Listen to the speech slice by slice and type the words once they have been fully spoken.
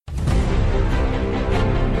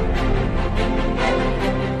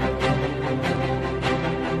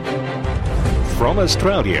From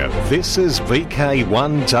Australia, this is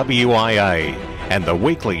VK1WIA and the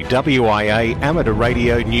weekly WIA amateur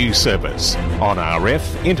radio news service on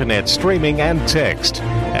RF, internet streaming and text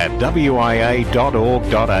at wia.org.au.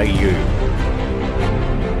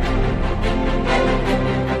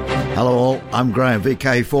 Hello all, I'm Graham,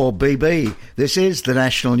 VK4BB. This is the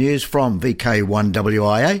national news from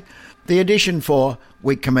VK1WIA, the edition for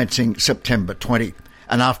week commencing September 20.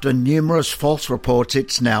 And after numerous false reports,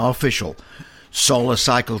 it's now official. Solar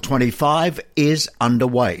Cycle 25 is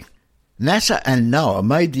underway. NASA and NOAA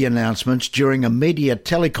made the announcements during a media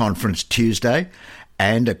teleconference Tuesday,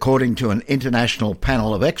 and according to an international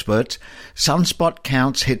panel of experts, sunspot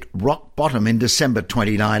counts hit rock bottom in December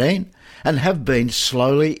 2019 and have been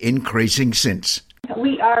slowly increasing since.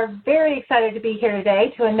 We are very excited to be here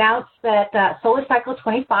today to announce that Solar Cycle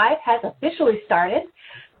 25 has officially started.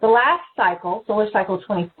 The last cycle, Solar Cycle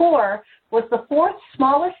 24, was the fourth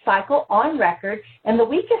smallest cycle on record and the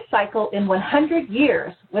weakest cycle in 100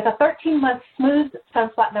 years, with a 13-month smooth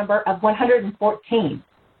sunspot number of 114.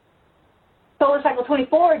 Solar Cycle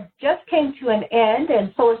 24 just came to an end,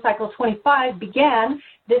 and Solar Cycle 25 began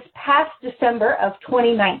this past December of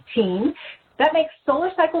 2019. That makes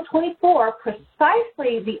Solar Cycle 24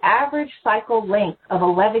 precisely the average cycle length of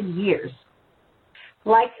 11 years.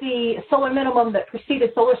 Like the solar minimum that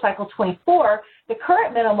preceded Solar Cycle 24, the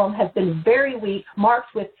current minimum has been very weak,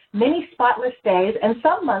 marked with many spotless days and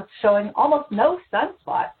some months showing almost no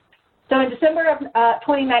sunspots. So in December of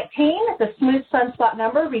 2019, the smooth sunspot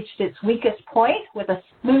number reached its weakest point with a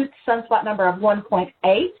smooth sunspot number of 1.8,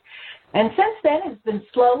 and since then it's been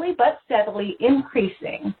slowly but steadily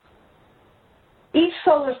increasing. Each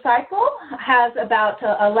solar cycle has about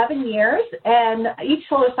 11 years, and each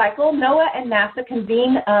solar cycle, NOAA and NASA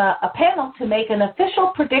convene a panel to make an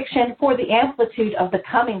official prediction for the amplitude of the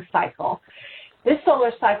coming cycle. This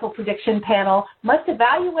solar cycle prediction panel must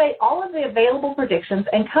evaluate all of the available predictions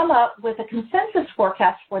and come up with a consensus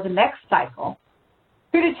forecast for the next cycle.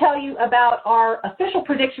 Here to tell you about our official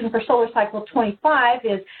prediction for Solar Cycle 25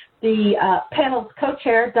 is the panel's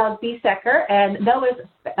co-chair, Doug Biesecker, and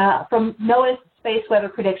from NOAA's Space Weather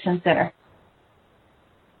Prediction Center.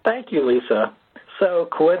 Thank you, Lisa. So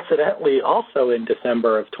coincidentally, also in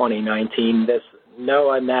December of 2019, this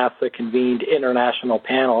NOAA-NASA convened international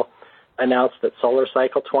panel announced that Solar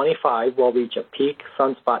Cycle 25 will reach a peak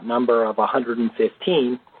sunspot number of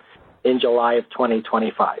 115 in July of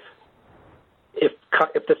 2025. If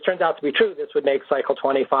this turns out to be true, this would make Cycle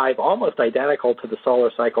 25 almost identical to the Solar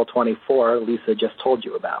Cycle 24 Lisa just told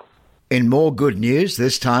you about. In more good news,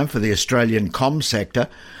 this time for the Australian comms sector,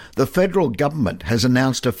 the federal government has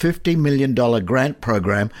announced a $50 million grant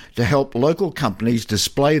program to help local companies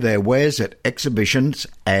display their wares at exhibitions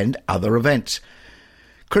and other events.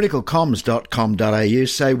 Criticalcomms.com.au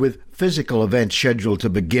say with physical events scheduled to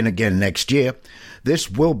begin again next year,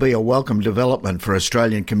 this will be a welcome development for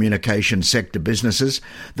Australian communications sector businesses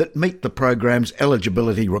that meet the program's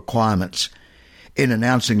eligibility requirements. In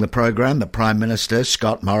announcing the program, the Prime Minister,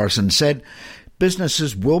 Scott Morrison, said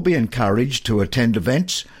businesses will be encouraged to attend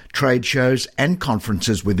events, trade shows and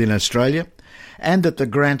conferences within Australia, and that the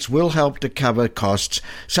grants will help to cover costs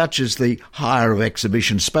such as the hire of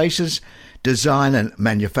exhibition spaces, design and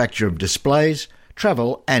manufacture of displays,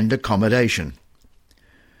 travel and accommodation.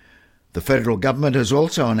 The federal government has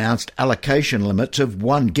also announced allocation limits of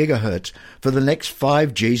 1 gigahertz for the next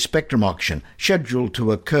 5G spectrum auction, scheduled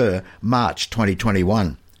to occur March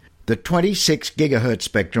 2021. The 26 gigahertz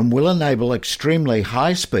spectrum will enable extremely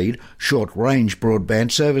high-speed, short-range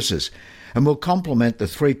broadband services and will complement the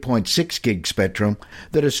 3.6 gig spectrum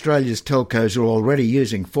that Australia's telcos are already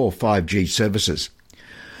using for 5G services.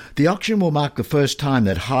 The auction will mark the first time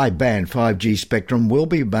that high-band 5G spectrum will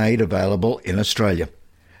be made available in Australia.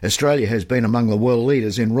 Australia has been among the world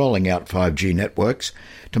leaders in rolling out 5G networks.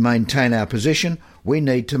 To maintain our position, we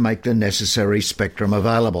need to make the necessary spectrum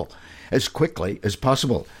available as quickly as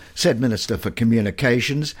possible, said Minister for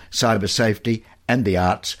Communications, Cyber Safety and the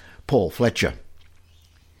Arts, Paul Fletcher.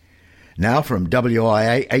 Now from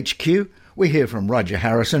WIA HQ, we hear from Roger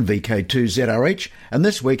Harrison, VK2ZRH, and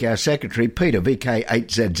this week our Secretary, Peter,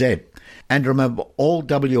 VK8ZZ. And remember, all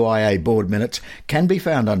WIA board minutes can be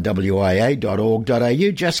found on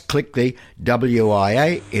wia.org.au. Just click the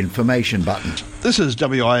WIA information button. This is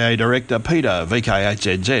WIA Director Peter,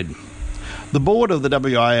 VK8ZZ. The board of the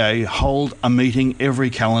WIA hold a meeting every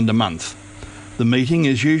calendar month. The meeting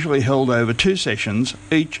is usually held over 2 sessions,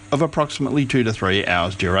 each of approximately 2 to 3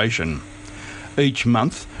 hours duration. Each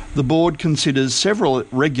month, the board considers several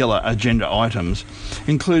regular agenda items,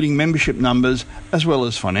 including membership numbers as well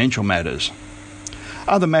as financial matters.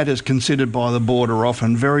 Other matters considered by the board are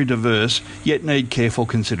often very diverse, yet need careful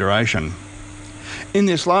consideration. In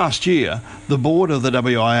this last year, the board of the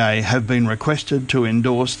WIA have been requested to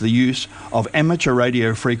endorse the use of amateur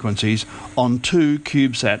radio frequencies on 2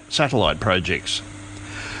 CubeSat satellite projects.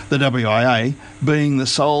 The WIA, being the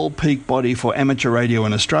sole peak body for amateur radio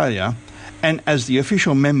in Australia, and as the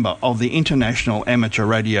official member of the International Amateur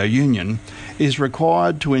Radio Union, is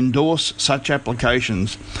required to endorse such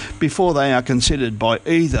applications before they are considered by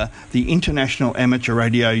either the International Amateur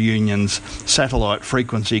Radio Union's Satellite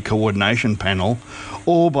Frequency Coordination Panel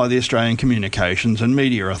or by the Australian Communications and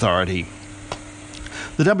Media Authority.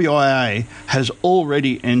 The WIA has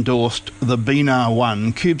already endorsed the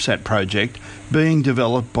BINAR-1 CubeSat project being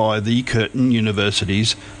developed by the Curtin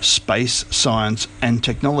University's Space, Science and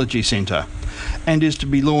Technology Centre and is to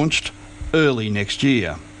be launched early next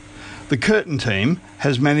year. The Curtin team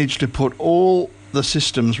has managed to put all the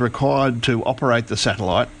systems required to operate the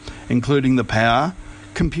satellite, including the power,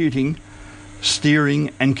 computing,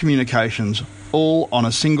 steering and communications, all on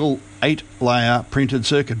a single 8-layer printed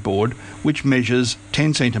circuit board which measures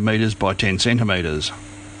 10 centimetres by 10 centimetres.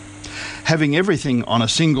 Having everything on a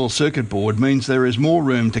single circuit board means there is more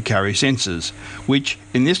room to carry sensors, which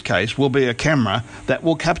in this case will be a camera that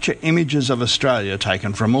will capture images of Australia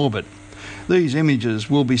taken from orbit. These images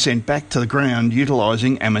will be sent back to the ground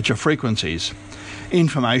utilising amateur frequencies.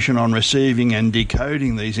 Information on receiving and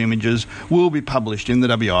decoding these images will be published in the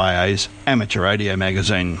WIA's Amateur Radio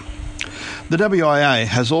magazine. The WIA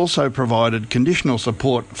has also provided conditional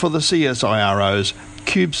support for the CSIRO's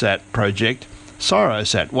CubeSat project,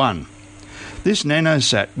 CSIROSat-1. This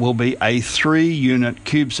nanosat will be a 3-unit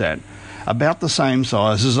CubeSat, about the same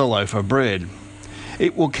size as a loaf of bread.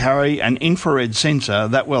 It will carry an infrared sensor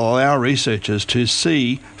that will allow researchers to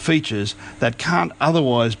see features that can't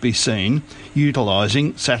otherwise be seen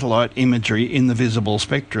utilising satellite imagery in the visible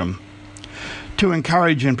spectrum. To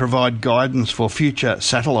encourage and provide guidance for future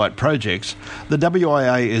satellite projects, the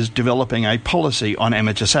WIA is developing a policy on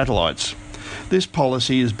amateur satellites. This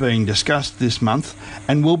policy is being discussed this month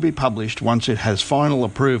and will be published once it has final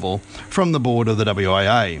approval from the board of the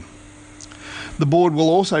WIA. The board will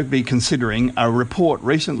also be considering a report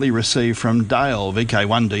recently received from Dale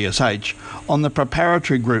VK1DSH on the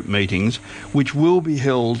preparatory group meetings which will be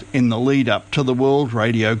held in the lead-up to the World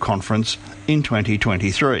Radio Conference in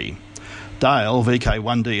 2023. Dale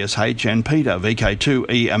VK1DSH and Peter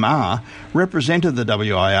VK2EMR represented the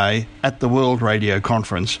WIA at the World Radio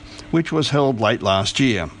Conference, which was held late last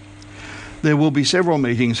year. There will be several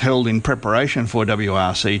meetings held in preparation for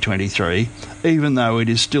WRC23, even though it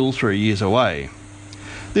is still 3 years away.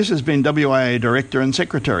 This has been WIA Director and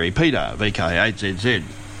Secretary Peter VK8ZZ.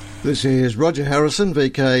 This is Roger Harrison,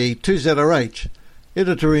 VK2ZRH,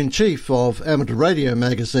 Editor-in-Chief of Amateur Radio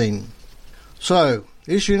magazine. So,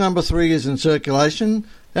 issue number 3 is in circulation,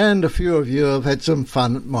 and a few of you have had some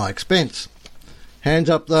fun at my expense. Hands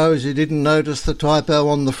up those who didn't notice the typo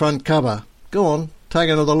on the front cover. Go on, take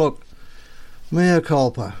another look. Mea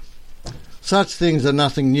culpa. Such things are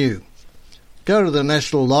nothing new. Go to the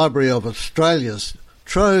National Library of Australia's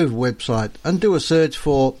Trove website and do a search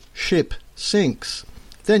for ship sinks.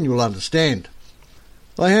 Then you'll understand.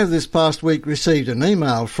 I have this past week received an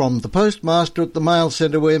email from the postmaster at the mail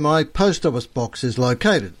centre where my post office box is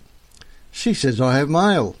located. She says I have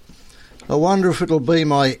mail. I wonder if it'll be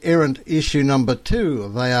my errant issue number 2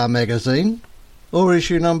 of AR magazine, or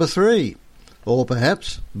issue number 3, or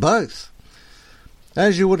perhaps both.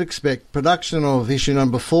 As you would expect, production of issue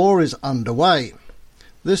number 4 is underway.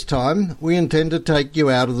 This time we intend to take you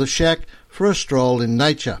out of the shack for a stroll in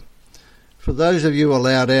nature. For those of you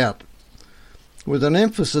allowed out, with an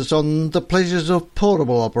emphasis on the pleasures of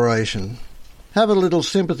portable operation. Have a little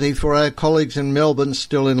sympathy for our colleagues in Melbourne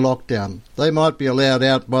still in lockdown. They might be allowed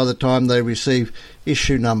out by the time they receive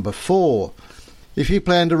issue number 4. If you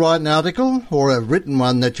plan to write an article or have written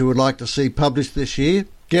one that you would like to see published this year,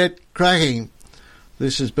 get cracking.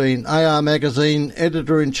 This has been AR Magazine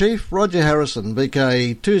Editor-in-Chief Roger Harrison,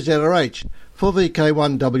 VK2ZRH, for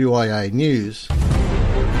VK1WIA News.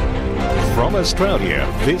 From Australia,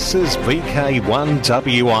 this is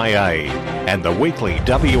VK1WIA and the weekly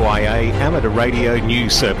WIA amateur radio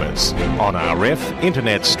news service on RF,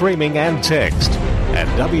 internet streaming and text at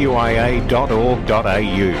wia.org.au.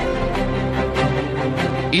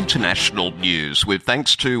 International news with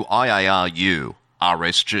thanks to IARU,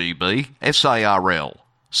 RSGB, SARL,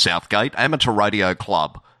 Southgate Amateur Radio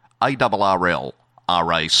Club, ARRL,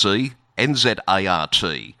 RAC,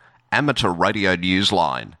 NZART, Amateur Radio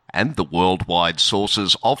Newsline, and the worldwide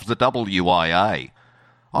sources of the WIA.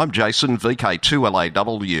 I'm Jason,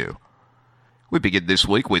 VK2LAW. We begin this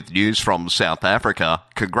week with news from South Africa.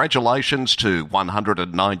 Congratulations to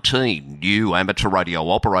 119 new amateur radio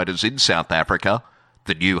operators in South Africa.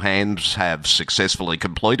 The new hands have successfully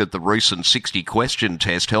completed the recent 60-question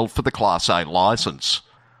test held for the Class A licence.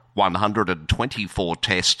 124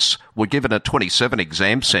 tests were given at 27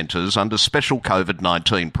 exam centres under special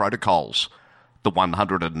COVID-19 protocols. The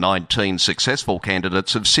 119 successful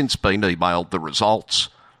candidates have since been emailed the results.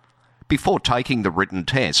 Before taking the written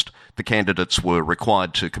test, the candidates were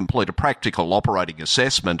required to complete a practical operating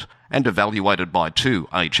assessment and evaluated by 2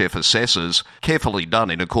 HF assessors, carefully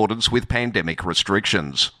done in accordance with pandemic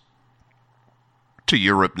restrictions. To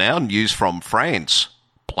Europe now, news from France.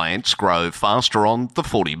 Plants grow faster on the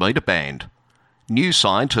 40-metre band. New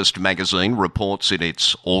Scientist magazine reports in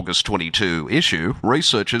its August 22 issue,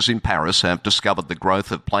 researchers in Paris have discovered the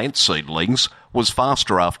growth of plant seedlings was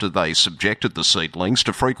faster after they subjected the seedlings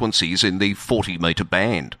to frequencies in the 40-metre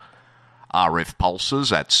band. RF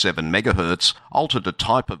pulses at 7 MHz altered a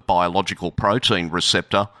type of biological protein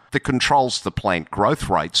receptor that controls the plant growth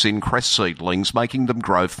rates in cress seedlings, making them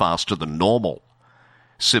grow faster than normal.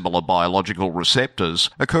 Similar biological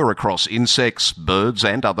receptors occur across insects, birds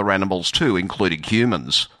and other animals too, including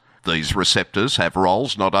humans. These receptors have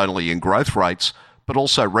roles not only in growth rates, but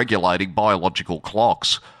also regulating biological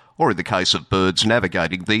clocks, or in the case of birds,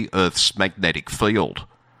 navigating the Earth's magnetic field.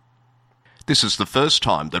 This is the first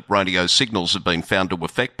time that radio signals have been found to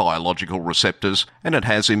affect biological receptors, and it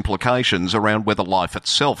has implications around whether life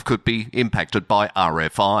itself could be impacted by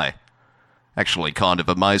RFI. Actually kind of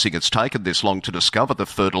amazing it's taken this long to discover the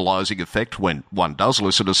fertilising effect when one does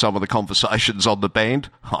listen to some of the conversations on the band.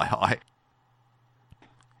 Hi.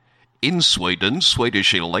 In Sweden,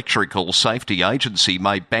 Swedish Electrical Safety Agency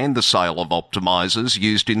may ban the sale of optimisers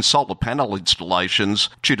used in solar panel installations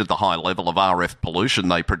due to the high level of RF pollution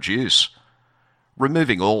they produce.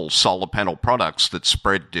 Removing all solar panel products that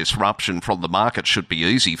spread disruption from the market should be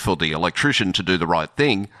easy for the electrician to do the right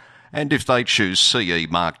thing, and if they choose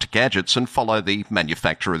CE-marked gadgets and follow the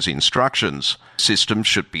manufacturer's instructions. Systems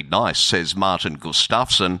should be nice, says Martin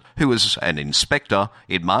Gustafsson, who is an inspector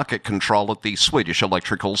in market control at the Swedish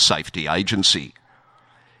Electrical Safety Agency.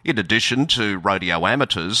 In addition to radio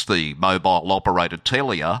amateurs, the mobile operator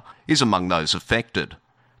Telia is among those affected.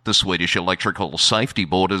 The Swedish Electrical Safety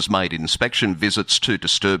Board has made inspection visits to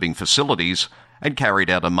disturbing facilities and carried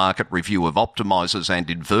out a market review of optimisers and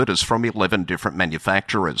inverters from 11 different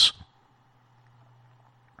manufacturers.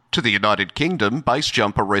 To the United Kingdom, base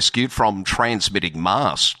jumper rescued from transmitting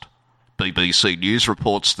mast. BBC News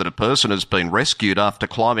reports that a person has been rescued after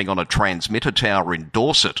climbing on a transmitter tower in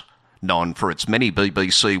Dorset, known for its many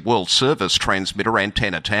BBC World Service transmitter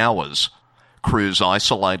antenna towers. Crews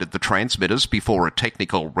isolated the transmitters before a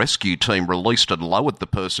technical rescue team released and lowered the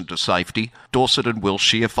person to safety, Dorset and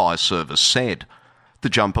Wiltshire Fire Service said. The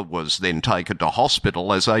jumper was then taken to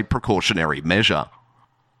hospital as a precautionary measure.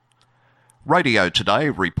 Radio Today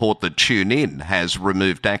report that TuneIn has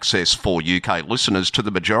removed access for UK listeners to the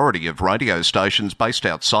majority of radio stations based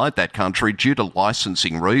outside that country due to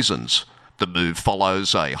licensing reasons. The move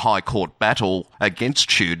follows a High Court battle against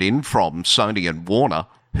TuneIn from Sony and Warner,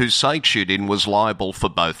 who say TuneIn was liable for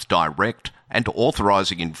both direct and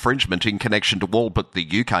authorising infringement in connection to all but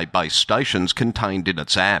the UK-based stations contained in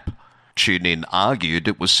its app. TuneIn argued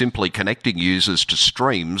it was simply connecting users to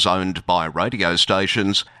streams owned by radio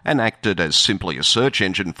stations and acted as simply a search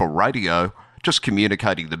engine for radio, just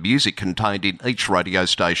communicating the music contained in each radio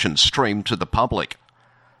station stream to the public.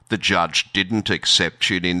 The judge didn't accept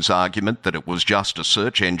TuneIn's argument that it was just a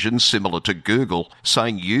search engine similar to Google,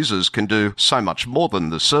 saying users can do so much more than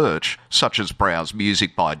the search, such as browse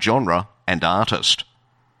music by genre and artist.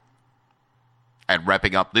 And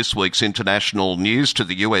wrapping up this week's international news to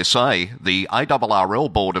the USA, the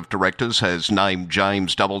ARRL Board of Directors has named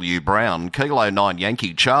James W. Brown, Kilo 9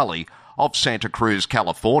 Yankee Charlie, of Santa Cruz,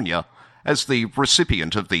 California, as the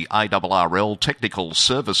recipient of the ARRL Technical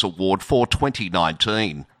Service Award for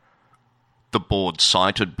 2019. The board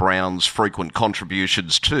cited Brown's frequent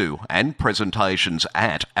contributions to and presentations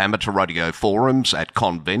at amateur radio forums at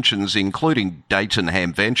conventions including Dayton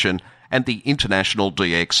Hamvention and the International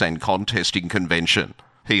DX and Contesting Convention.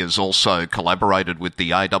 He has also collaborated with the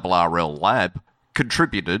ARRL Lab,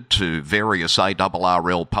 contributed to various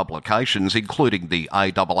ARRL publications including the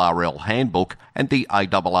ARRL Handbook and the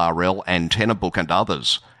ARRL Antenna Book and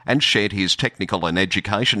others, and shared his technical and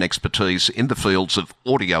education expertise in the fields of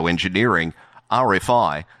audio engineering,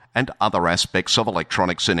 RFI, and other aspects of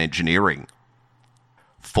electronics and engineering.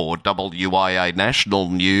 For WIA National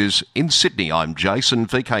News, in Sydney, I'm Jason,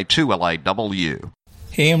 VK2LAW.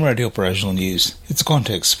 AM Radio Operational News. It's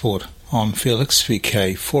Contact Sport. I'm Felix,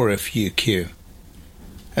 VK4FUQ.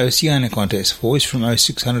 Oceania Contest, voice from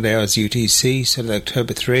 0600 hours UTC, Saturday,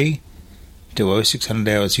 October 3 to 0600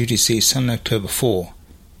 hours UTC, Sunday, October 4.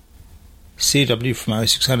 CW from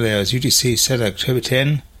 0600 hours UTC, Saturday, October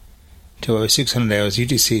 10 to 0600 hours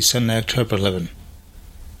UTC, Sunday, October 11.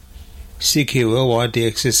 CQ Worldwide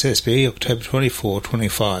DXSSB, October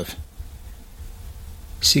 24-25.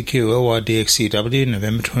 CQ Worldwide DXCW,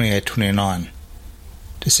 November 28-29.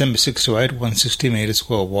 December 6 to 8, 160 metres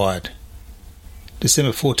worldwide.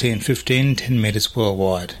 December 14-15, 10 metres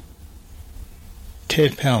worldwide.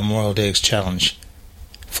 Ted Powell Memorial DX Challenge.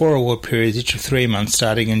 4 award periods, each of 3 months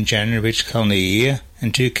starting in January of each calendar year,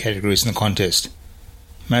 and 2 categories in the contest: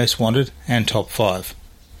 Most Wanted and Top 5.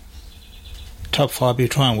 Top 5, you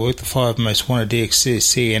try and work the 5 most wanted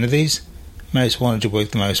DXCC entities. Most wanted to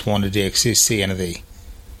work the most wanted DXCC entity.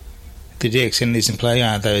 The DX entities in play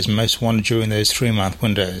are those most wanted during those 3-month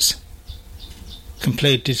windows.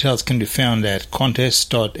 Complete details can be found at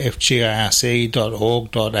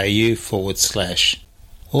contest.fgrc.org.au/.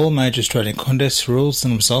 All major Australian contests, rules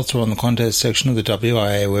and results are on the contest section of the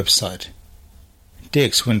WIA website.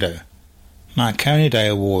 DX window. Marconi Day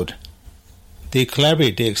Award. The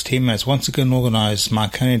Collaborate DX team has once again organised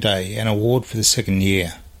Marconi Day, an award for the 2nd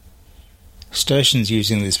year. Stations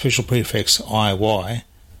using the special prefix IY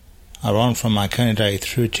are on from Marconi Day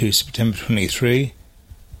through to September 23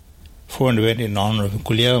 for an event in honour of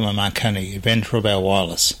Guglielmo Marconi, inventor of our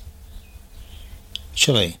wireless.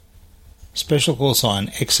 Chile. Special call sign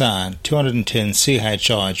XR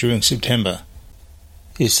 210CHI during September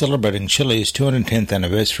is celebrating Chile's 210th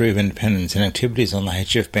anniversary of independence and activities on the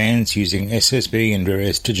HF bands using SSB in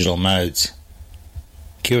various digital modes.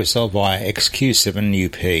 QSL via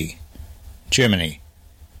XQ7UP. Germany.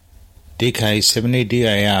 DK70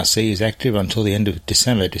 DARC is active until the end of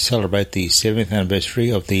December to celebrate the 7th anniversary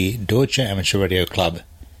of the Deutsche Amateur Radio Club.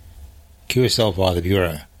 QSL via the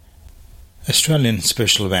Bureau. Australian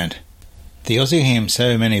special event. The Aussie Ham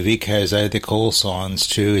So Many VKs Owe Their Call Signs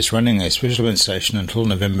to is running a special event station until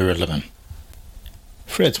November 11.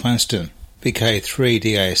 Fred Swanston,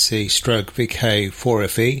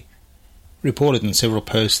 VK3DAC/VK4FE, reported in several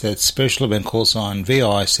posts that special event call sign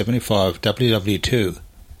VI75WW2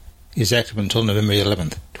 is active until November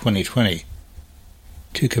 11th, 2020,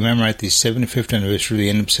 to commemorate the 75th anniversary of the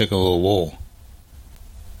end of the Second World War.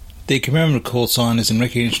 The commemorative call sign is in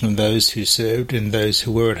recognition of those who served and those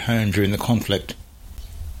who were at home during the conflict.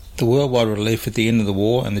 The worldwide relief at the end of the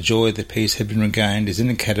war and the joy that peace had been regained is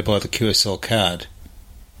indicated by the QSL card.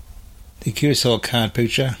 The QSL card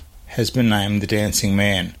picture has been named The Dancing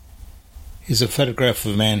Man. It is a photograph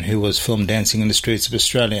of a man who was filmed dancing in the streets of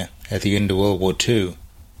Australia at the end of World War II.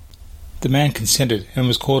 The man consented and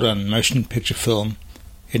was caught on motion picture film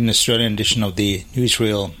in an Australian edition of the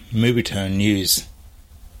newsreel Movietone News.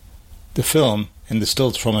 The film and the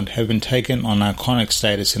stills from it have been taken on iconic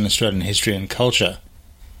status in Australian history and culture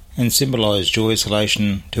and symbolise joyous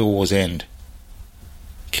elation to war's end.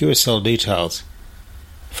 QSL details.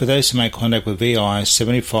 For those who make contact with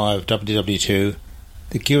VI75WW2,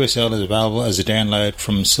 the QSL is available as a download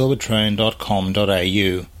from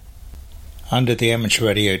silvertrain.com.au under the Amateur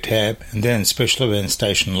Radio tab and then Special Event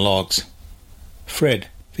Station Logs. Fred,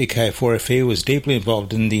 VK4FE, was deeply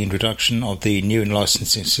involved in the introduction of the new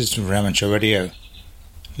licensing system for amateur radio,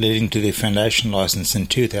 leading to the Foundation license in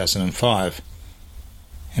 2005,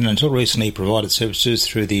 and until recently provided services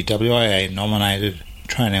through the WIA-nominated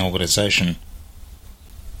training organisation.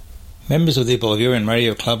 Members of the Bulgarian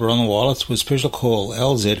Radio Club are on the wireless with special call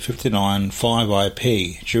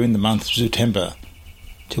LZ595IP during the month of September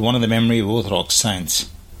to honour the memory of Orthodox saints.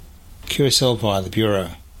 QSL via the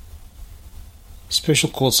Bureau. Special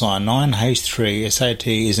call sign 9H3SAT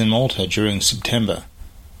is in Malta during September.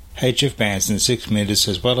 HF bands in 6 metres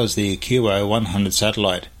as well as the QO100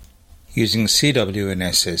 satellite using CW and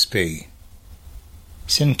SSB.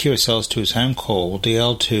 Send QSLs to his home call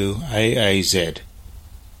DL2AAZ.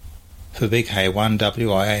 For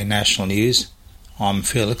VK1WIA National News, I'm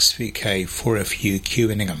Felix, VK4FU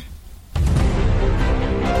Q-Inningham.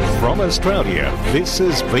 From Australia, this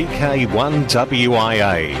is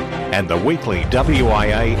VK1WIA and the weekly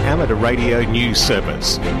WIA amateur radio news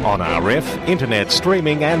service on RF, internet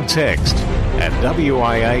streaming and text at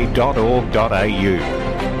wia.org.au.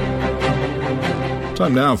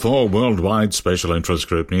 Time now for Worldwide Special Interest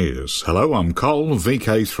Group News. Hello, I'm Cole,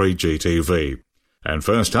 VK3GTV. And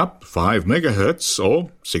first up, 5 megahertz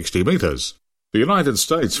or 60 metres. The United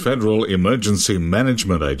States Federal Emergency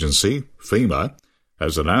Management Agency, FEMA,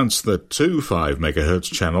 has announced that 2 5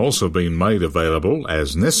 MHz channels have been made available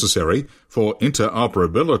as necessary for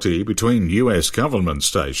interoperability between US government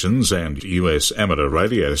stations and US amateur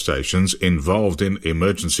radio stations involved in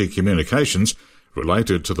emergency communications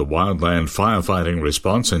related to the wildland firefighting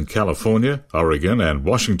response in California, Oregon and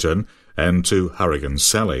Washington, and to Hurricane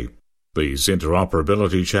Sally. These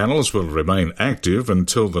interoperability channels will remain active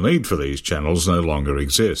until the need for these channels no longer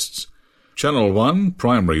exists. Channel 1,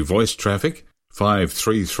 primary voice traffic,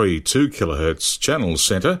 5332 kHz channel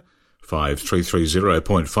centre,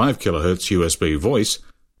 5330.5 kHz USB voice,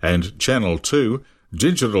 and Channel 2,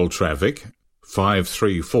 digital traffic,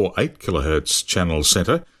 5348 kHz channel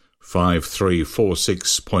centre,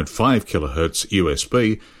 5346.5 kHz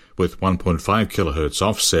USB, with 1.5 kHz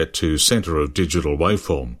offset to centre of digital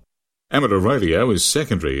waveform. Amateur radio is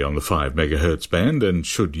secondary on the 5 MHz band and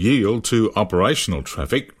should yield to operational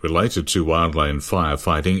traffic related to wildland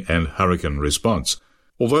firefighting and hurricane response.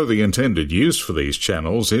 Although the intended use for these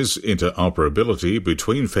channels is interoperability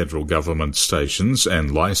between federal government stations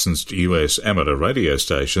and licensed US amateur radio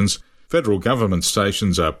stations, federal government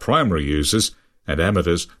stations are primary users and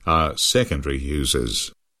amateurs are secondary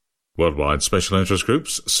users. Worldwide Special Interest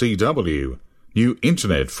Groups, CW, new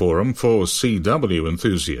Internet Forum for CW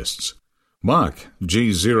enthusiasts. Mark,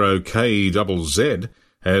 G0KZZ,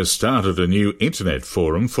 has started a new Internet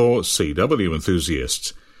Forum for CW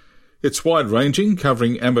enthusiasts. It's wide-ranging,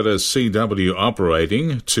 covering amateur CW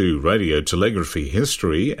operating to radio telegraphy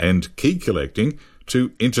history and key collecting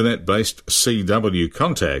to Internet-based CW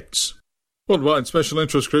contacts. Worldwide Special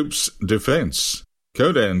Interest Groups, Defence.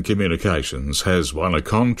 Codan Communications has won a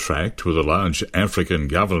contract with a large African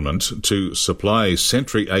government to supply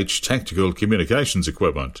Sentry H tactical communications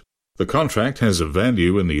equipment. The contract has a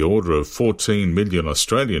value in the order of 14 million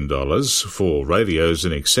Australian dollars for radios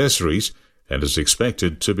and accessories and is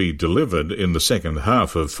expected to be delivered in the second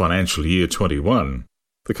half of financial year 21.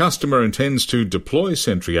 The customer intends to deploy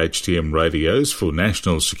Sentry HTM radios for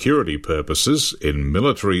national security purposes in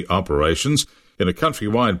military operations in a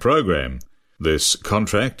countrywide program. This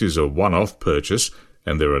contract is a one-off purchase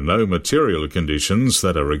and there are no material conditions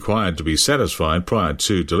that are required to be satisfied prior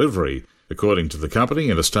to delivery, according to the company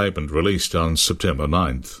in a statement released on September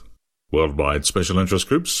 9th. Worldwide Special Interest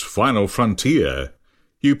Groups, Final Frontier.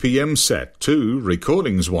 UPMSat-2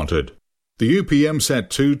 recordings wanted. The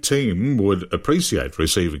UPMSat-2 team would appreciate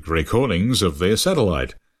receiving recordings of their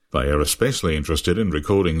satellite. They are especially interested in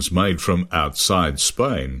recordings made from outside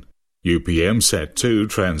Spain. UPMSat-2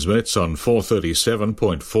 transmits on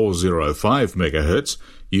 437.405 MHz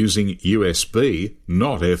using USB,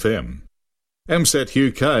 not FM. AMSAT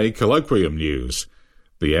UK Colloquium News.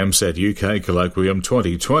 The AMSAT UK Colloquium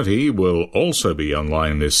 2020 will also be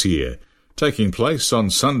online this year. Taking place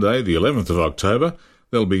on Sunday the 11th of October,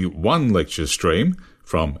 there'll be one lecture stream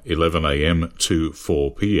from 11 a.m. to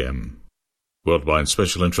 4 p.m. Worldwide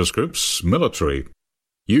Special Interest Groups, Military.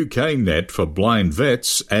 UK Net for Blind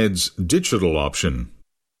Vets adds digital option.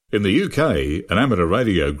 In the UK, an amateur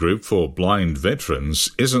radio group for blind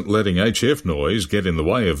veterans isn't letting HF noise get in the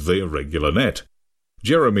way of their regular net.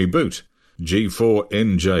 Jeremy Boot,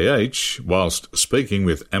 G4NJH, whilst speaking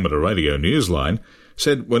with Amateur Radio Newsline,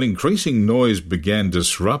 said when increasing noise began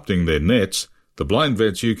disrupting their nets, the Blind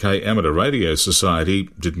Vets UK Amateur Radio Society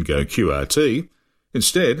didn't go QRT.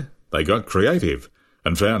 Instead, they got creative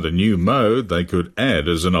and found a new mode they could add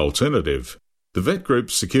as an alternative. The vet group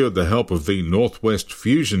secured the help of the Northwest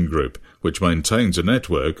Fusion Group, which maintains a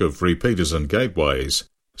network of repeaters and gateways,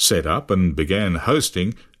 set up and began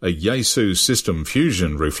hosting a Yaesu System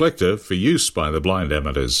Fusion reflector for use by the blind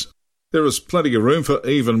amateurs. There is plenty of room for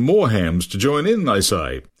even more hams to join in, they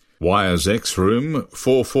say. Wires X Room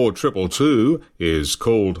 44222 is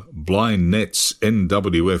called Blind Nets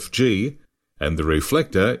NWFG, and the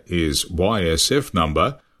reflector is YSF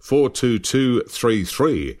number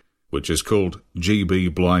 42233, which is called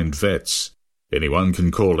GB Blind Vets. Anyone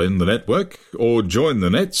can call in the network or join the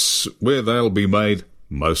nets, where they'll be made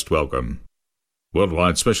most welcome.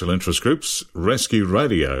 Worldwide Special Interest Groups, Rescue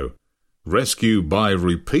Radio. Rescue by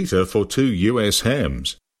repeater for 2 US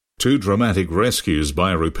hams. 2 dramatic rescues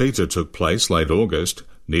by repeater took place late August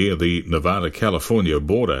near the Nevada-California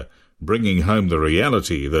border, bringing home the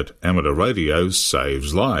reality that amateur radio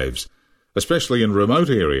saves lives, especially in remote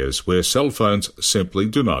areas where cell phones simply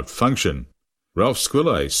do not function. Ralph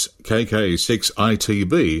Squillace,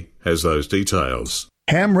 KK6ITB, has those details.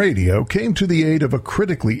 Ham Radio came to the aid of a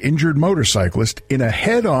critically injured motorcyclist in a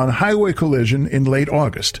head-on highway collision in late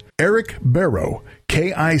August. Eric Barrow,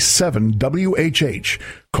 KI7WHH,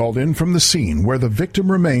 called in from the scene where the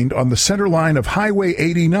victim remained on the center line of Highway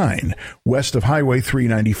 89, west of Highway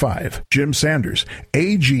 395. Jim Sanders,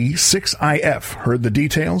 AG6IF, heard the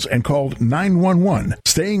details and called 911,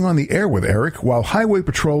 staying on the air with Eric while Highway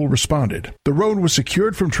Patrol responded. The road was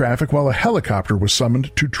secured from traffic while a helicopter was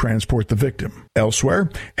summoned to transport the victim. Elsewhere,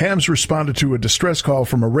 Hams responded to a distress call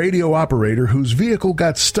from a radio operator whose vehicle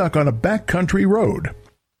got stuck on a backcountry road.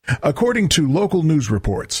 According to local news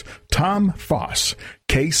reports, Tom Foss,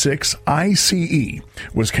 K6ICE,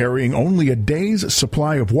 was carrying only a day's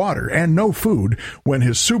supply of water and no food when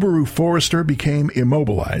his Subaru Forester became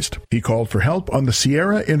immobilized. He called for help on the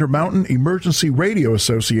Sierra Intermountain Emergency Radio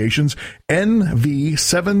Association's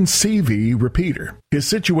NV7CV repeater. His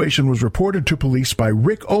situation was reported to police by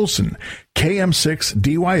Rick Olson,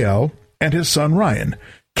 KM6DYL, and his son Ryan,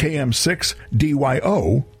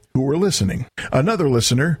 KM6DYO, who were listening. Another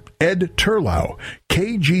listener, Ed Turlau,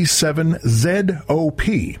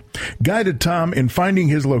 KG7ZOP, guided Tom in finding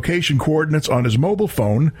his location coordinates on his mobile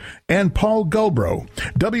phone, and Paul Gulbro,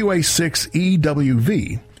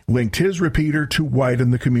 WA6EWV, linked his repeater to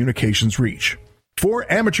widen the communications reach. For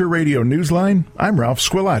Amateur Radio Newsline, I'm Ralph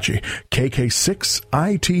Squillace,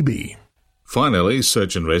 KK6ITB. Finally,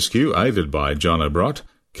 Search and Rescue, aided by John O'Brot,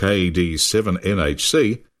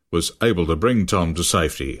 KD7NHC, was able to bring Tom to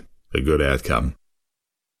safety. A good outcome.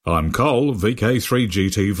 I'm Cole,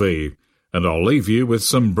 VK3GTV, and I'll leave you with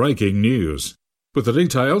some breaking news. With the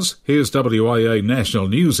details, here's WIA National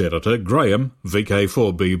News Editor Graham,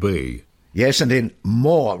 VK4BB. Yes, and in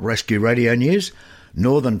more rescue radio news,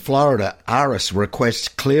 Northern Florida ARIS requests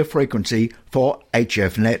clear frequency for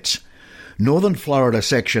HF nets. Northern Florida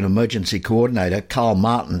Section Emergency Coordinator Carl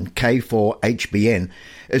Martin, K4HBN,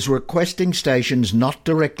 is requesting stations not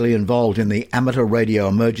directly involved in the amateur radio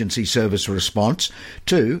emergency service response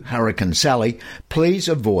to Hurricane Sally please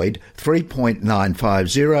avoid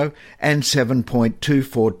 3.950 and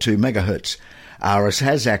 7.242 MHz. ARIS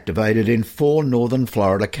has activated in 4 northern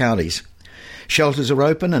Florida counties. Shelters are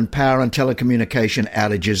open and power and telecommunication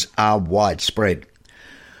outages are widespread.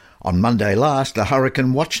 On Monday last, the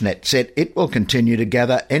Hurricane WatchNet said it will continue to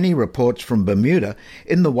gather any reports from Bermuda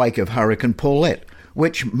in the wake of Hurricane Paulette,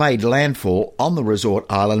 which made landfall on the resort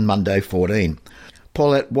island Monday 14.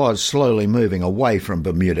 Paulette was slowly moving away from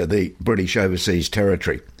Bermuda, the British Overseas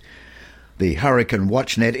Territory. The Hurricane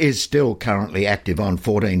WatchNet is still currently active on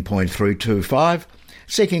 14.325,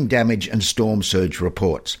 seeking damage and storm surge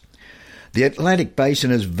reports. The Atlantic Basin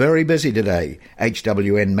is very busy today.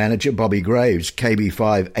 HWN manager Bobby Graves,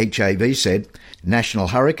 KB5HAV, said National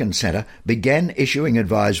Hurricane Centre began issuing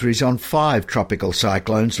advisories on 5 tropical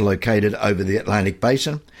cyclones located over the Atlantic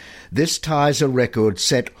Basin. This ties a record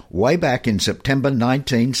set way back in September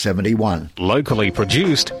 1971. Locally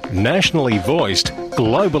produced, nationally voiced,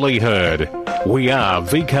 globally heard. We are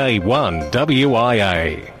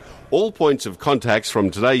VK1WIA. All points of contacts from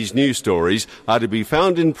today's news stories are to be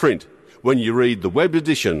found in print when you read the web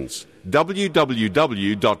editions,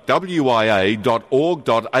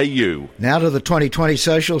 www.wia.org.au. Now to the 2020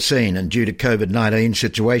 social scene, and due to COVID-19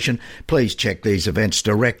 situation, please check these events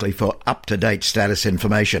directly for up-to-date status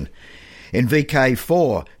information. In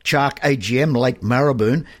VK4, Chark AGM Lake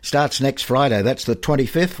Maribyrn starts next Friday, that's the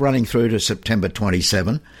 25th, running through to September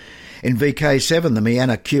 27. In VK7, the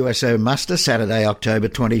Miana QSO Muster, Saturday, October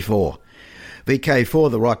 24.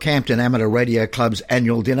 VK4, the Rockhampton Amateur Radio Club's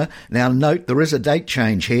annual dinner. Now note, there is a date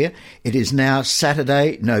change here. It is now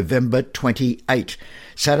Saturday, November 28.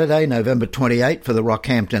 Saturday, November 28 for the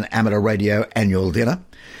Rockhampton Amateur Radio annual dinner.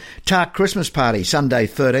 Tark Christmas Party, Sunday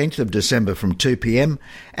 13th of December from 2 p.m.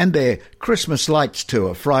 and their Christmas Lights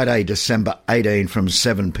Tour, Friday, December 18 from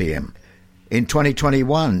 7 p.m. In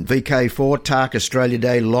 2021, VK4 Tark Australia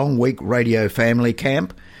Day Long Week Radio Family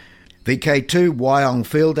Camp. VK2 Wyong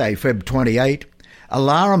Field Day, Feb 28.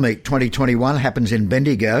 Alara Meet 2021 happens in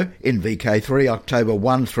Bendigo in VK3, October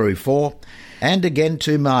 1 through 4. And again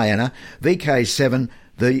to Miana, VK7,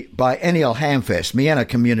 the Biennial Hamfest, Miana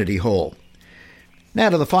Community Hall. Now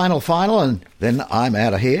to the final, and then I'm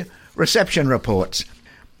out of here. Reception reports.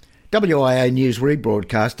 WIA News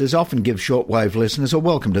rebroadcasters often give shortwave listeners a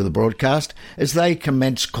welcome to the broadcast as they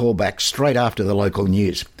commence callbacks straight after the local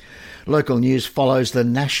news. Local news follows the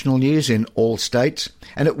national news in all states,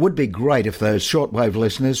 and it would be great if those shortwave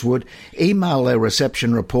listeners would email their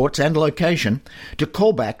reception reports and location to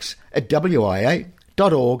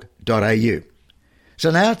callbacks@wia.org.au. So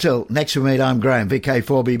now, till next we meet, I'm Graham,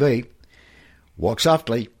 VK4BB. Walk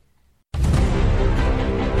softly.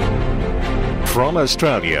 From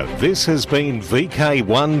Australia, this has been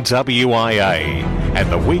VK1WIA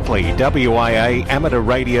and the weekly WIA Amateur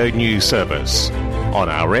Radio News Service. On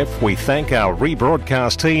RF, we thank our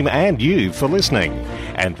rebroadcast team and you for listening.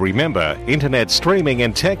 And remember, internet streaming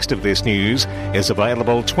and text of this news is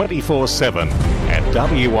available 24/7 at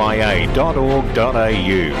wia.org.au.